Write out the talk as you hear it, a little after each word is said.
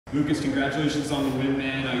Lucas, congratulations on the win,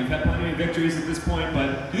 man. You've had plenty of victories at this point,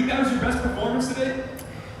 but do you think that was your best performance today?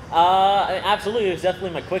 Absolutely. It was definitely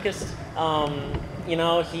my quickest. You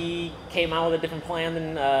know, he came out with a different plan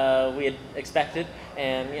than we had expected,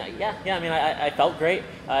 and yeah. I mean, I felt great.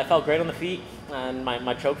 I felt great on the feet, and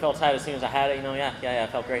my choke felt tight as soon as I had it. You know, I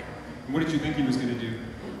felt great. What did you think he was going to do?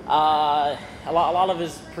 A lot of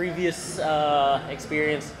his previous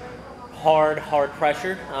experience, hard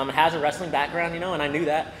pressure. Has a wrestling background, you know, and I knew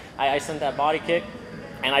that. I sent that body kick,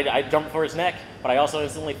 and I jumped for his neck, but I also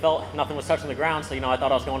instantly felt nothing was touching the ground, so, you know, I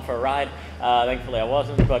thought I was going for a ride. Thankfully I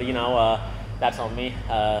wasn't, but, you know, that's on me.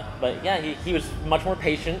 But yeah, he was much more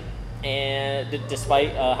patient, and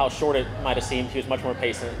despite how short it might have seemed, he was much more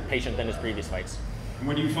patient than his previous fights. And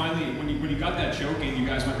when you got that choke in, you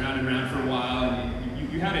guys went round and round for a while,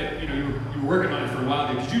 and you had it, you know, you were working on it for a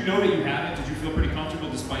while. Did you know that you had it? Did you feel pretty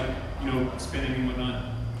comfortable despite, you know, spinning and whatnot?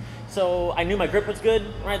 So I knew my grip was good,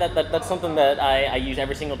 right? That's something that I use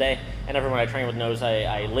every single day, and everyone I train with knows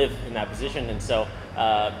I live in that position. And so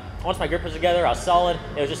once my grip was together, I was solid.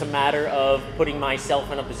 It was just a matter of putting myself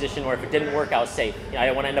in a position where if it didn't work, I was safe. You know, I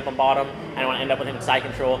didn't want to end up on bottom. I didn't want to end up with him in side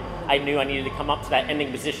control. I knew I needed to come up to that ending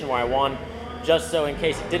position where I won, just so in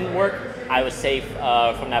case it didn't work, I was safe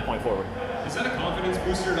from that point forward. Is that a confidence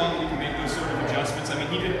booster at all that you can make those sort of adjustments? I mean,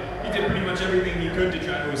 he did pretty much everything he could to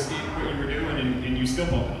try to escape what you were doing, and you still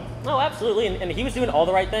pulled it off. No, absolutely, and he was doing all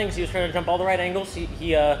the right things. He was trying to jump all the right angles.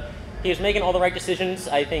 He was making all the right decisions.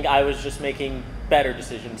 I think I was just making better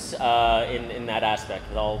decisions in that aspect,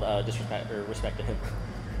 with all respect to him.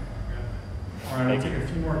 All right, I'll take a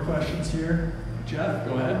few more questions here. Jeff,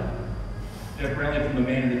 go ahead. Jeff Brennan from the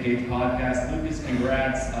Man in the Cage podcast. Lucas,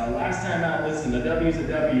 congrats. Last time out, listen, the W's a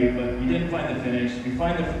W, but you didn't find the finish. You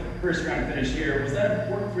find the first round finish here. Was that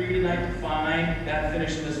important for you tonight to find that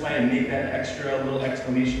finish in this way and make that extra little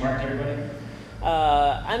exclamation mark to everybody?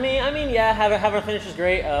 I mean, yeah, having a finish is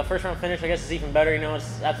great. First round finish, I guess, is even better. You know,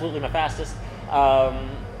 it's absolutely my fastest.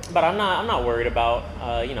 But I'm not worried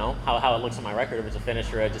about you know, how it looks on my record, if it's a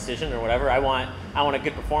finish or a decision or whatever. I want a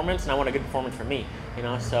good performance, and I want a good performance for me. You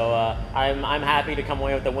know, so I'm happy to come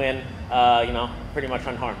away with the win. You know, pretty much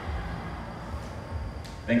unharmed.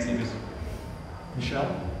 Thanks, Lucas.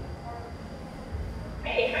 Michelle.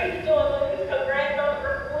 Hey, how you doing, Lucas? Congrats on the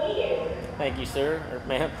first win. Thank you, sir. Or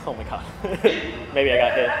ma'am. Oh my God. Maybe I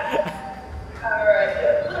got hit. All right,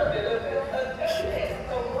 a little bit.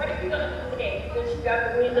 So what are you gonna do next? Since you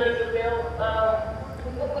got the win under your belt,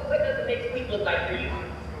 what does the next week look like for you?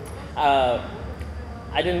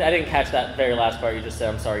 I didn't catch that very last part you just said.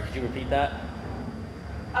 I'm sorry. Could you repeat that?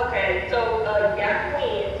 Okay, so you got the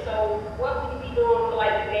win. So what will you be doing for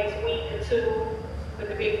like the next week or two with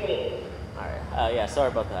the big win? All right. Yeah. Sorry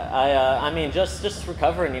about that. I mean, just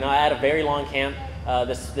recovering. You know, I had a very long camp.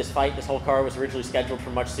 This whole card was originally scheduled for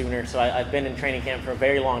much sooner. So I've been in training camp for a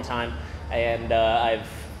very long time, and I've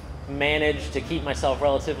managed to keep myself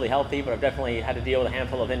relatively healthy, but I've definitely had to deal with a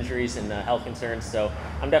handful of injuries and health concerns. So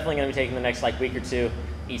I'm definitely going to be taking the next week or two,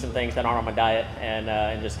 eat some things that aren't on my diet,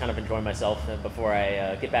 and just kind of enjoy myself before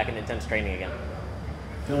I get back into intense training again.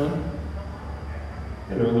 Dylan.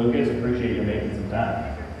 Hello, Lucas. Appreciate you making some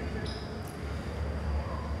time.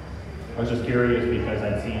 I was just curious because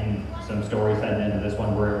I'd seen some stories heading into this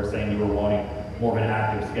one where it was saying you were wanting more of an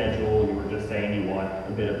active schedule. You were just saying you want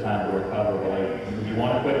a bit of time to recover. But like, you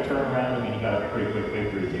want a quick turnaround? I mean, you got a pretty quick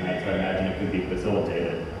victory tonight, so I imagine it could be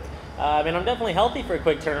facilitated. I mean, I'm definitely healthy for a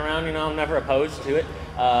quick turnaround. You know, I'm never opposed to it.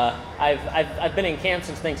 I've been in camp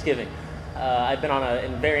since Thanksgiving. I've been on a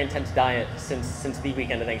very intense diet since the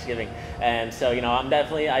weekend of Thanksgiving, and so, you know,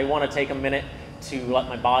 I want to take a minute to let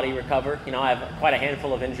my body recover. You know, I have quite a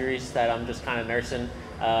handful of injuries that I'm just kind of nursing,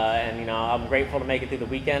 and, you know, I'm grateful to make it through the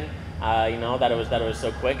weekend. You know, that it was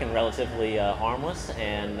so quick and relatively harmless,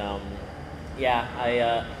 and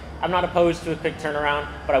yeah, I'm not opposed to a quick turnaround,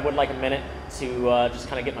 but I would like a minute to just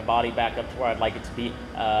kind of get my body back up to where I'd like it to be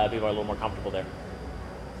a little more comfortable there.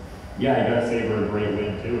 Yeah, you got to savor a great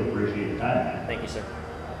win too. Appreciate your time, man. Thank you, sir.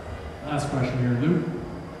 Last question here, Luke.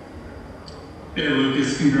 Hey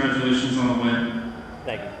Lucas, congratulations on the win.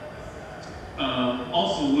 Thank you.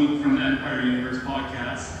 Also Luke from the Empire Universe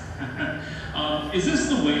podcast. Is this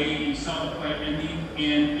the way you saw the fight ending,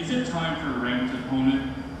 and is it time for a ranked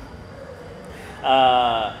opponent?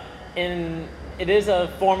 It is a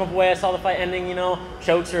form of way I saw the fight ending. You know,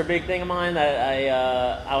 chokes are a big thing of mine.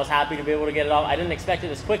 That I was happy to be able to get it off. I didn't expect it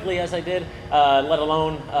as quickly as I did, let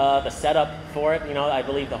alone the setup for it. You know, I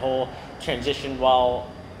believe the whole transition, while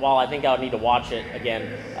I think I would need to watch it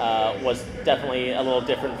again, was definitely a little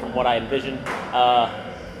different from what I envisioned.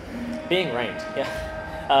 Being ranked, yeah.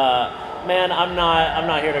 Man, I'm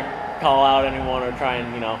not here to call out anyone or try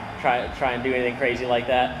and try and do anything crazy like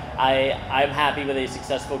that. I'm happy with a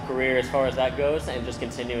successful career as far as that goes, and just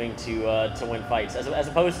continuing to win fights, as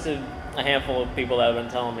opposed to a handful of people that have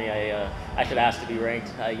been telling me I should ask to be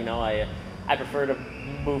ranked. I prefer to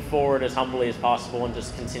move forward as humbly as possible and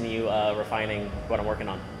just continue refining what I'm working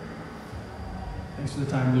on. Thanks for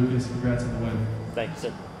the time, Lucas. Congrats on the win. Thank you,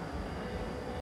 sir.